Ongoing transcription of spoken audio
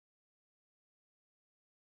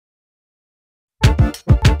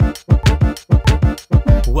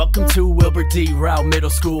Welcome to Wilbur D. Rowe Middle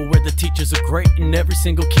School, where the teachers are great and every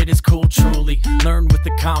single kid is cool. Truly learn with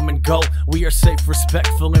a common goal. We are safe,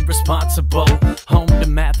 respectful, and responsible. Home to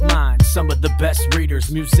math minds, some of the best readers,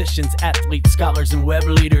 musicians, athletes, scholars, and web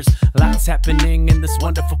leaders. Lots happening in this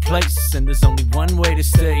wonderful place, and there's only one way to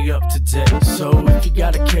stay up to date. So if you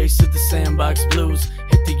got a case of the Sandbox Blues,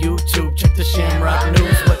 hit the YouTube, check the Shamrock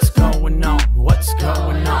News. What's going on? What's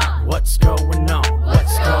going on? What's going on?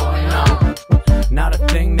 What's going on? Not a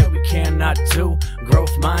thing that we cannot do.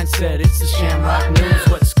 Growth mindset, it's the Shamrock News.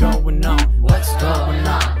 What's going on? What's going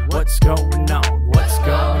on? What's going on? What's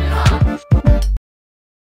going on?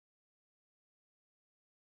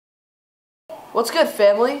 What's good,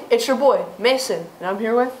 family? It's your boy, Mason, and I'm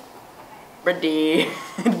here with Ready.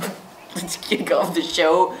 Let's kick off the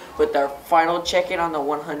show with our final check-in on the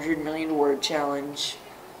 100 million word challenge.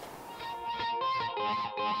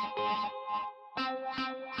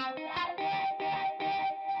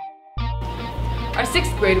 Our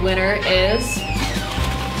 6th grade winner is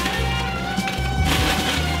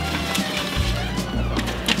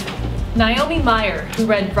Naomi Meyer, who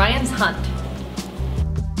read Brian's Hunt.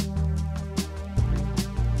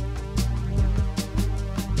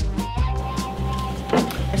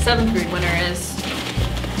 Our 7th grade winner is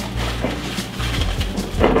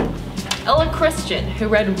Ella Christian, who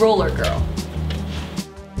read Roller Girl.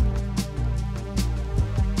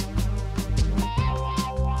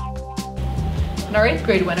 And our 8th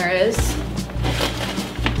grade winner is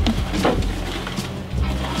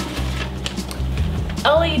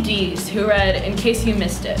LEDs, who read In Case You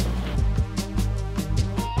Missed It.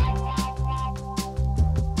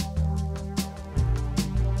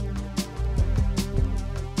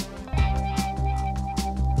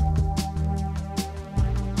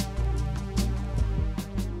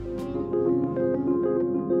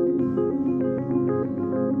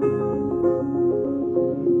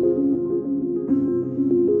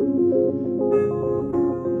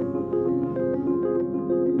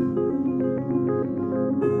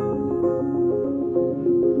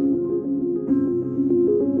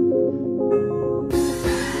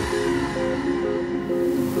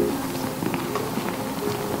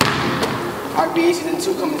 RBA Season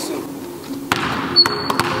 2 coming soon.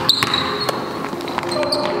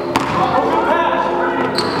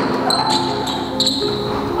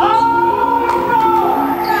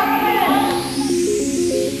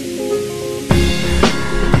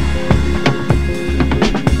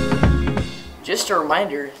 Just a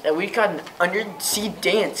reminder that we've got an undersea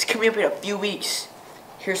dance coming up in a few weeks.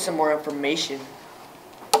 Here's some more information.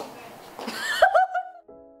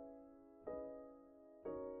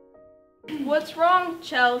 What's wrong,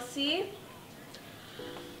 Chelsea?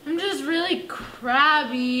 I'm just really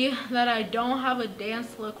crabby that I don't have a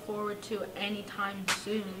dance to look forward to anytime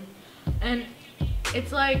soon. And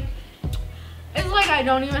it's like I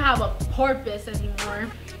don't even have a purpose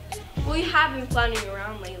anymore. Well, you have been flounder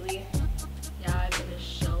around lately. Yeah, I've been a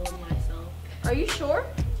shell of myself. Are you sure?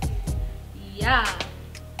 Yeah,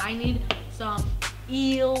 I need some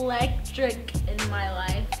electric in my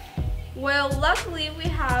life. Well, luckily we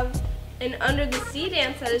have an Under the Sea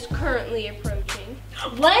dance that is currently approaching.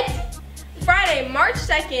 What? Friday, March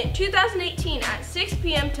 2nd, 2018 at 6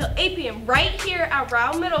 p.m. till 8 p.m. right here at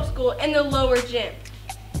Rowe Middle School in the lower gym.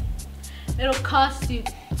 It'll cost you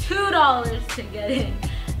 $2 to get in,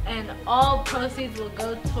 and all proceeds will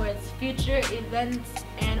go towards future events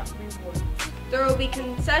and rewards. There will be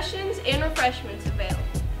concessions and refreshments available.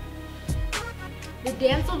 The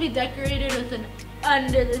dance will be decorated with an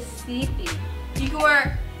Under the Sea theme. You can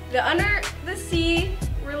wear the Under the Sea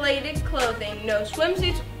related clothing, no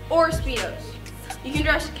swimsuits or Speedos. You can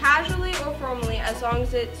dress casually or formally as long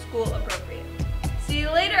as it's school appropriate. See you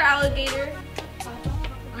later, alligator.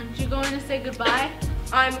 Aren't you going to say goodbye?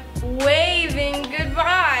 I'm waving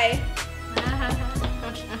goodbye.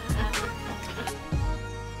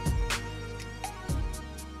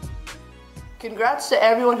 Congrats to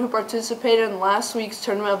everyone who participated in last week's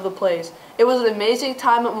Tournament of the Plays. It was an amazing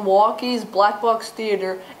time at Milwaukee's Black Box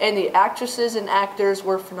Theater, and the actresses and actors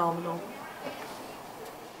were phenomenal.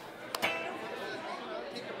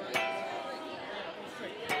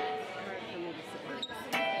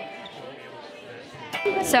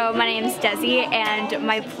 So my name's Desi, and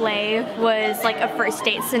my play was like a first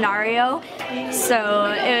date scenario. So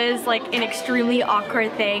it was like an extremely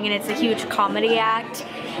awkward thing, and it's a huge comedy act,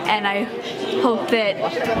 and I hope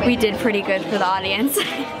that we did pretty good for the audience.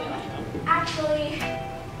 Actually,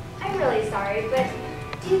 I'm really sorry, but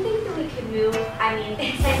do you think that we could move? I mean,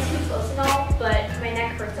 it's nice to be close and all, but my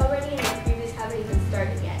neck hurts already and the previews haven't even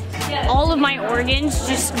started yet. all of my organs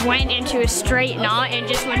just went into a straight knot and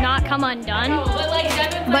just would not come undone.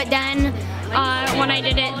 But then when I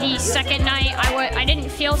did it the second night, I didn't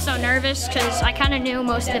feel so nervous because I kind of knew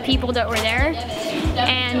most of the people that were there.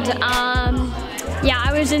 And yeah,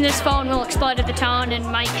 I was in this phone will explode at the tone, and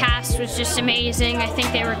my cast was just amazing. I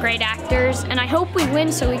think they were great actors, and I hope we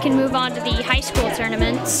win so we can move on to the high school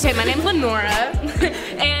tournaments. Okay, my name's Lenora,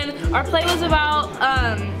 and our play was about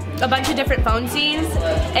a bunch of different phone scenes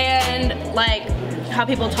and like how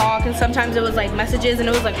people talk, and sometimes it was like messages, and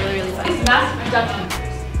it was like really funny. Massive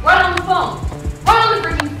production. Right on the phone. Right on the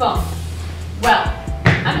freaking phone. Well,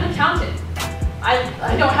 I'm an accountant.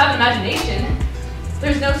 I don't have imagination.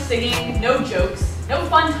 There's no singing, no jokes, no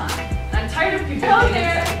fun time. I'm tired of people being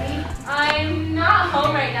upset with me. I'm not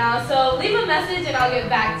home right now, so leave a message and I'll get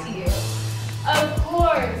back to you. Of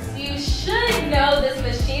course, you should know this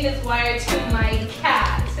machine is wired to my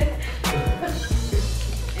cat.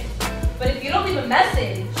 But if you don't leave a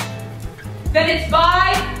message, then it's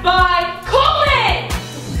bye, colon!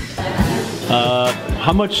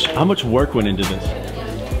 How much work went into this?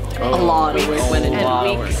 A lot of work went into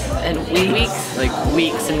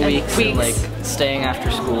weeks and weeks, like staying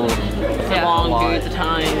after school for long periods of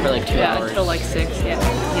time for like 2 hours. Until like 6, Yeah,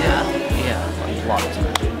 a lot of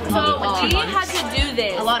time. So we had to do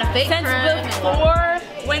this A lot of fake since crime. before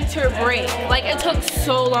winter break. Like it took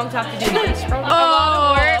so long to have to do this. A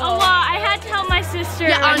lot. I had to help my sister.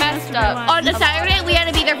 Yeah, I messed up. On a Saturday, we had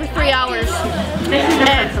to be there for 3 hours. This is the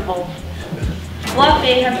principal. Block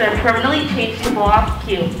A has been permanently changed to Block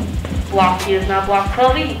Q. Block Q is now Block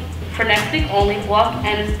 12E. For next week only, Block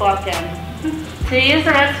N is Block N. Today is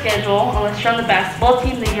the red schedule. Unless you're on the basketball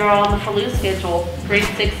team, then you're on the blue schedule. Grade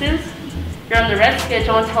 6s, you're on the red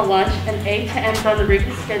schedule until lunch, and A to M's are on the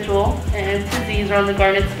Ruby schedule, and N to Z's are on the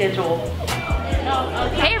Garnet schedule.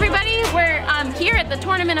 Hey everybody, we're here at the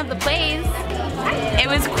Tournament of the Plays. It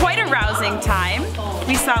was quite a rousing time.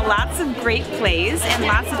 We saw lots of great plays and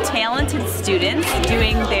lots of talented students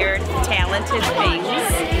doing their talented things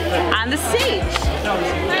on the stage.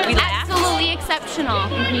 We laughed. Absolutely exceptional.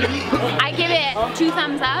 I give it 2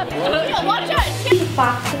 thumbs up. Watch out!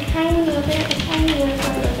 Box, the tiny little bit, the tiny little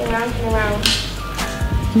bit, around and around.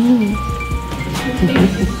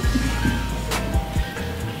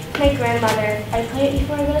 My grandmother, I play it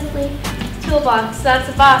before I go to sleep. Toolbox, that's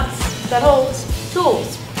a box that holds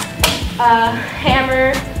tools.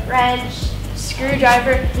 Hammer, wrench,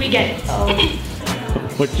 screwdriver, we get it. Oh.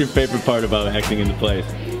 What's your favorite part about acting in the plays?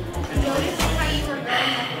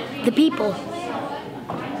 The people.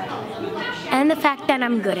 And the fact that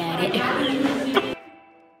I'm good at it.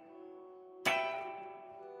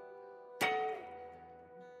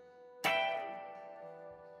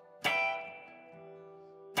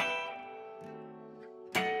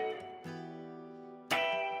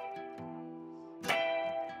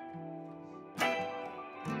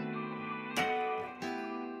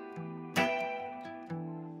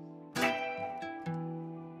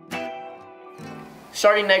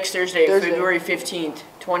 Starting next Thursday, February 15th,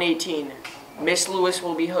 2018, Miss Lewis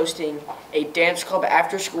will be hosting a dance club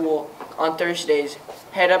after school on Thursdays.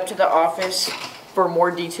 Head up to the office for more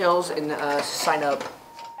details and sign up.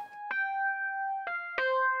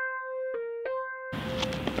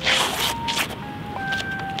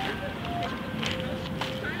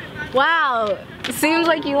 Wow, seems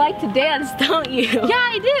like you like to dance, don't you? Yeah,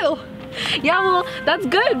 I do. Yeah, well, that's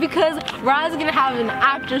good because Ra's gonna have an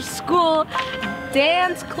after-school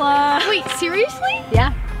dance club. Wait, seriously?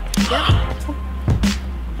 Yeah.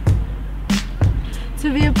 To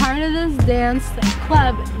be a part of this dance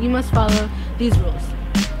club, you must follow these rules.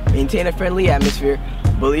 Maintain a friendly atmosphere,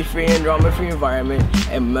 bully-free and drama-free environment,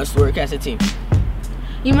 and must work as a team.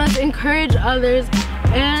 You must encourage others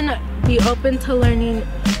and be open to learning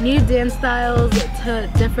new dance styles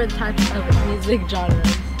to different types of music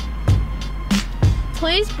genres.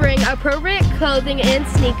 Please bring appropriate clothing and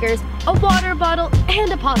sneakers, a water bottle,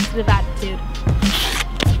 and a positive attitude.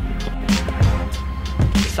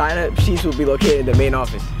 Sign-up sheets will be located in the main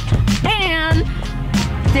office. And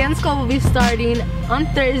dance club will be starting on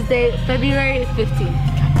Thursday, February 15th.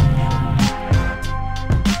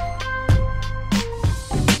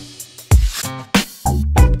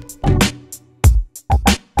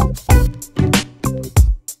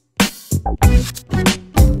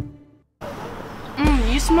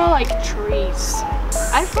 You smell like trees.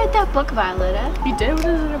 I've read that book, Violetta. You did? What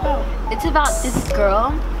is it about? It's about this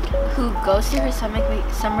girl who goes to her summer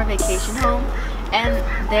vacation home, and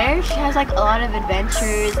there she has like a lot of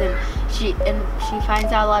adventures, and she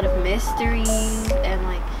finds out a lot of mysteries, and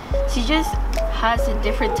like she just has a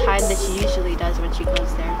different time that she usually does when she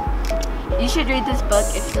goes there. You should read this book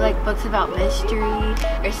if you like books about mystery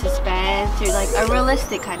or suspense or like a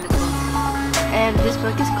realistic kind of book. And this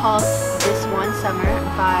book is called This One Summer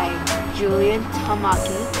by Julian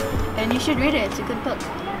Tamaki. And you should read it, it's a good book.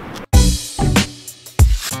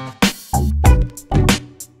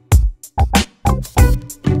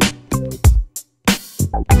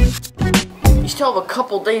 You still have a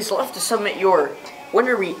couple days left to submit your "When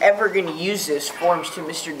are we ever going to use this?" forms to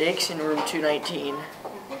Mr. Dix in room 219.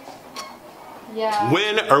 Yeah.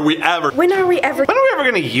 When are we ever? When are we ever? When are we ever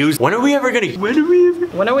gonna use? When are we ever gonna? When are we ever?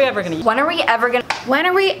 When are we ever gonna? When are we ever gonna? When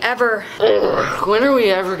are we ever? When are we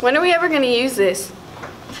ever? When are we ever gonna use this?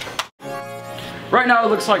 Right now it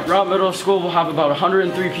looks like Rowe Middle School will have about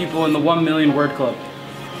 103 people in the 1 million word club.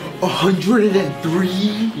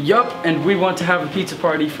 103? Yup, and we want to have a pizza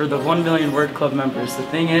party for the 1 million word club members. The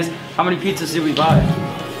thing is, how many pizzas did we buy?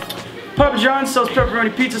 Papa John's sells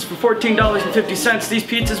pepperoni pizzas for $14.50. These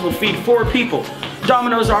pizzas will feed 4 people.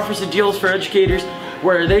 Domino's offers a deals for educators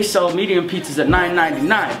where they sell medium pizzas at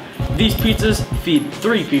 $9.99. These pizzas feed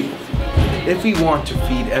 3 people. If we want to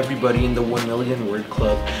feed everybody in the 1 million word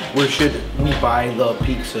club, where should we buy the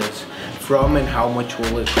pizzas from and how much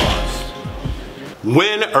will it cost?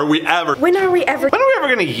 When are we ever? When are we ever? When are we ever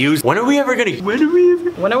gonna use? When are we ever gonna? When are we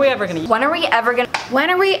ever? When are we ever gonna? When are we ever gonna? When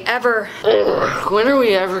are we ever? When are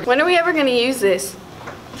we ever? When are we ever gonna use this?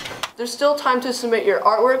 There's still time to submit your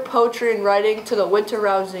artwork, poetry, and writing to the Winter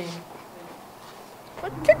Rousing.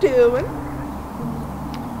 What you doing?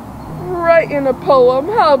 Writing a poem,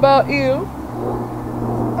 how about you?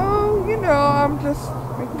 Oh, you know, I'm just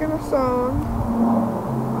making a song.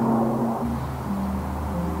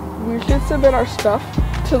 We should submit our stuff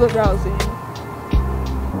to the Rousing.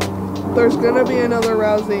 There's gonna be another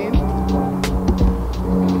Rousing.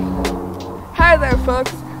 Hi there,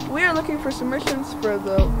 folks. We are looking for submissions for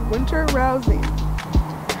the Winter Rousing.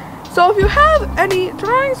 So if you have any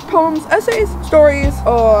drawings, poems, essays, stories,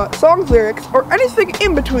 songs, lyrics, or anything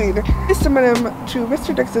in between, please submit them to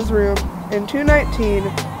Mr. Dix's room in 219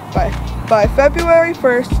 by February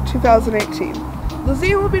 1st, 2018. The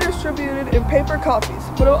zine will be distributed in paper copies,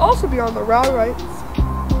 but it will also be on the Rowe Rights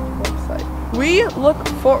website. We look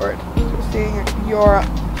forward to seeing your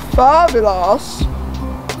fabulous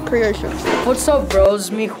creations. What's up, bros?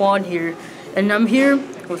 It's me, Juan here, and I'm here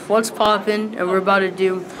with What's Poppin', and we're about to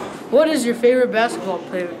do what is your favorite basketball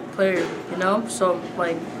player, you know? So,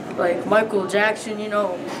 like Michael Jackson, you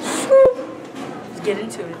know. Let's get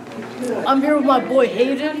into it. I'm here with my boy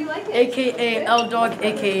Hayden, a.k.a. L-Dog,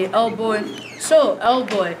 a.k.a. L-Boy. So,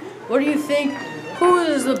 L-Boy, what do you think? Who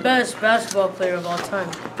is the best basketball player of all time?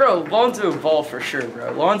 Bro, Lonzo Ball for sure,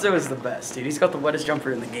 bro. Lonzo is the best, dude. He's got the wettest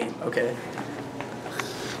jumper in the game, okay?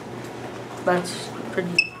 That's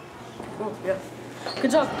pretty cool, yeah.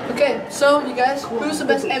 Good job. Okay, so you guys, who's the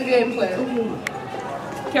best NBA player?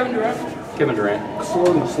 Kevin Durant. Kevin Durant.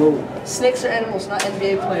 Slowly. Snakes are animals, not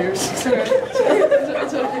NBA players.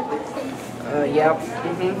 Yeah.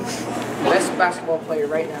 Best basketball player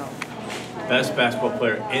right now. Best basketball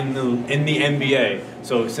player in the NBA.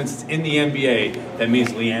 So since it's in the NBA, that means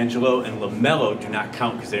LiAngelo and LaMelo do not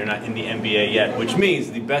count because they're not in the NBA yet, which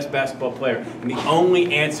means the best basketball player. And the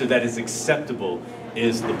only answer that is acceptable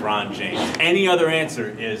is LeBron James. Any other answer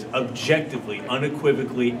is objectively,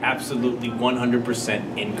 unequivocally, absolutely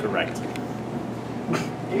 100% incorrect.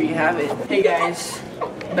 There you have it. Hey guys,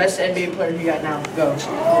 best NBA player you got now. Go.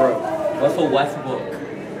 Bro, Russell Westbrook.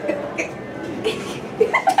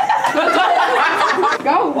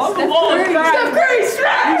 Go. Steph Curry's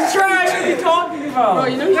trash. He's trash. What are you talking about? Bro,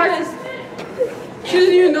 you know he has. She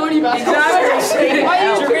doesn't even know any basketball. Exactly. Why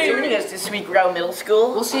are you joining us this week, Rowe Middle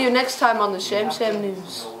School? We'll see you next time on the Sham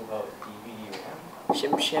News.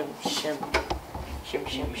 Shim, shim, shim. Shim,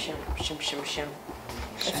 shim, shim, shim, shim, shim.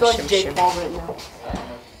 I feel like Jake Paul right now.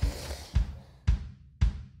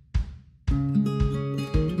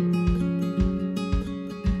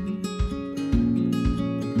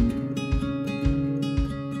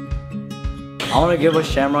 I want to give a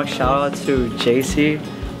Shamrock shout out to JC,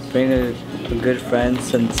 being a good friend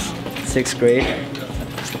since 6th grade.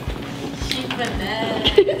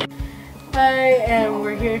 Hi, and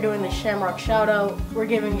we're here doing the Shamrock shout out. We're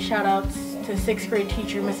giving shout outs to 6th grade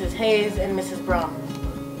teacher Mrs. Hayes and Mrs. Brown.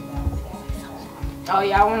 Oh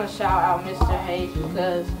yeah, I want to shout out Mr. Hayes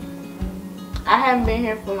because I haven't been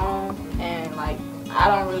here for long and like I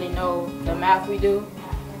don't really know the math we do.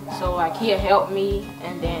 So like he'll help me,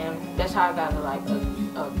 and then that's how I got like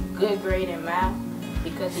a good grade in math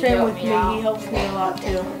because he helped me out. He helps me a lot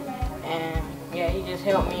too. And yeah, he just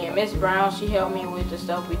helped me. And Miss Brown, she helped me with the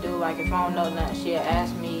stuff we do. Like if I don't know nothing, she'll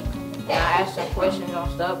ask me, and I ask her questions on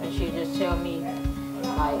stuff, and she'll just tell me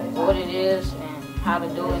like what it is and how to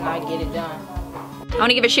do it, and I get it done. I want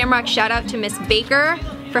to give a Shamrock shout out to Miss Baker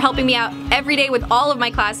for helping me out every day with all of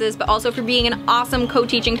my classes, but also for being an awesome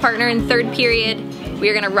co-teaching partner in 3rd period. We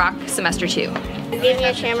are gonna rock semester 2. I'm giving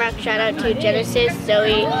a Shamrock shout out to Genesis,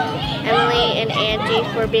 Zoe, Emily, and Angie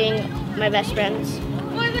for being my best friends.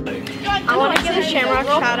 I want to give a Shamrock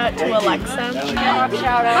shout out to Alexa. Shamrock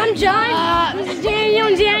shout out. I'm John. This is Daniel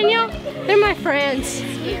and Daniel. They're my friends.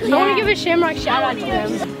 I want to give a Shamrock shout out to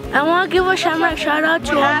them. I want to give a Shamrock shout out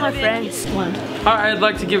to all my friends. I'd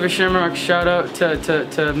like to give a Shamrock shout out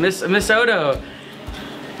to Miss Odo.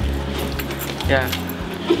 Yeah.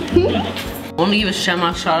 I want to give a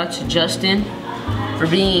Shamrock shout out to Justin for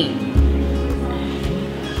being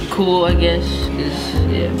cool, I guess.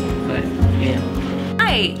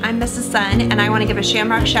 Hi, I'm Mrs. Sun, and I want to give a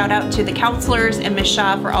Shamrock shout out to the counselors and Miss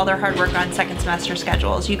Shaw for all their hard work on 2nd semester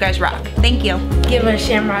schedules. You guys rock. Thank you. Give a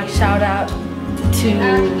Shamrock shout out to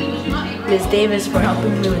Ms. Davis for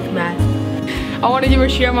helping me with math. I want to give a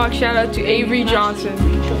Shamrock shout out to Avery Johnson.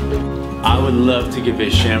 I would love to give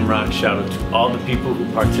a Shamrock shout out to all the people who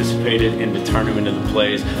participated in the tournament of the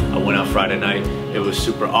plays. I went out Friday night. It was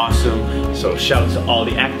super awesome. So shouts to all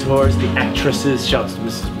the actors, the actresses, shouts to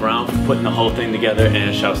Mrs. Brown for putting the whole thing together,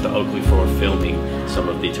 and shouts to Oakley for filming some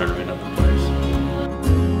of the tournament of the plays.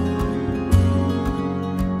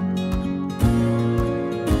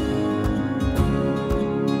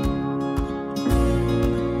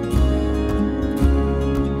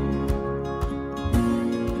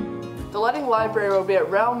 Library will be at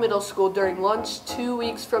Rowe Middle School during lunch 2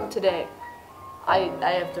 weeks from today. I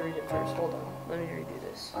have to read it first. Hold on. Let me redo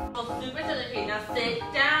this. Now sit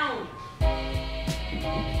down.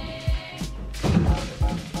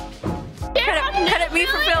 Credit me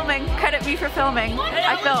for filming. Credit me for filming.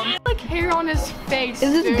 I filmed. Like hair on his face.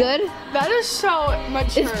 Is this good? That is so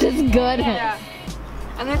much. Is this good? Yeah.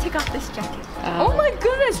 I'm gonna take off this jacket. Oh my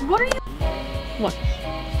goodness! What are you? What?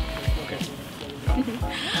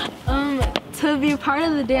 To be part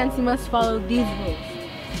of the dance, you must follow these rules.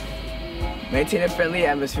 Maintain a friendly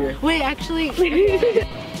atmosphere. Wait, actually. Wait,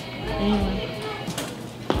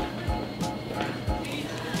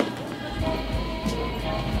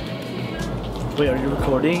 are you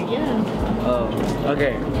recording? Yeah. Oh,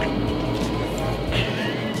 okay.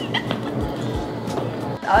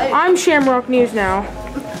 I'm Shamrock News now.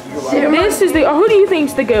 This is the. Who do you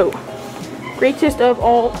think's the GOAT? Greatest of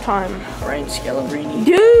all time. Ryan Scalabrini.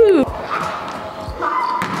 Dude!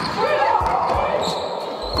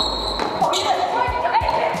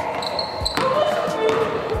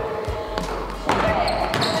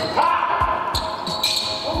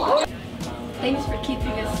 Thanks for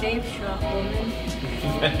keeping us safe, Shamrock woman.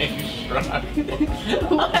 Thanks, Shamrock.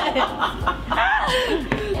 What?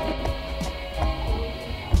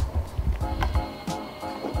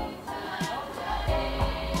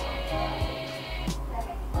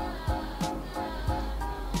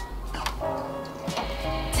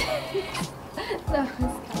 That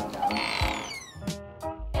was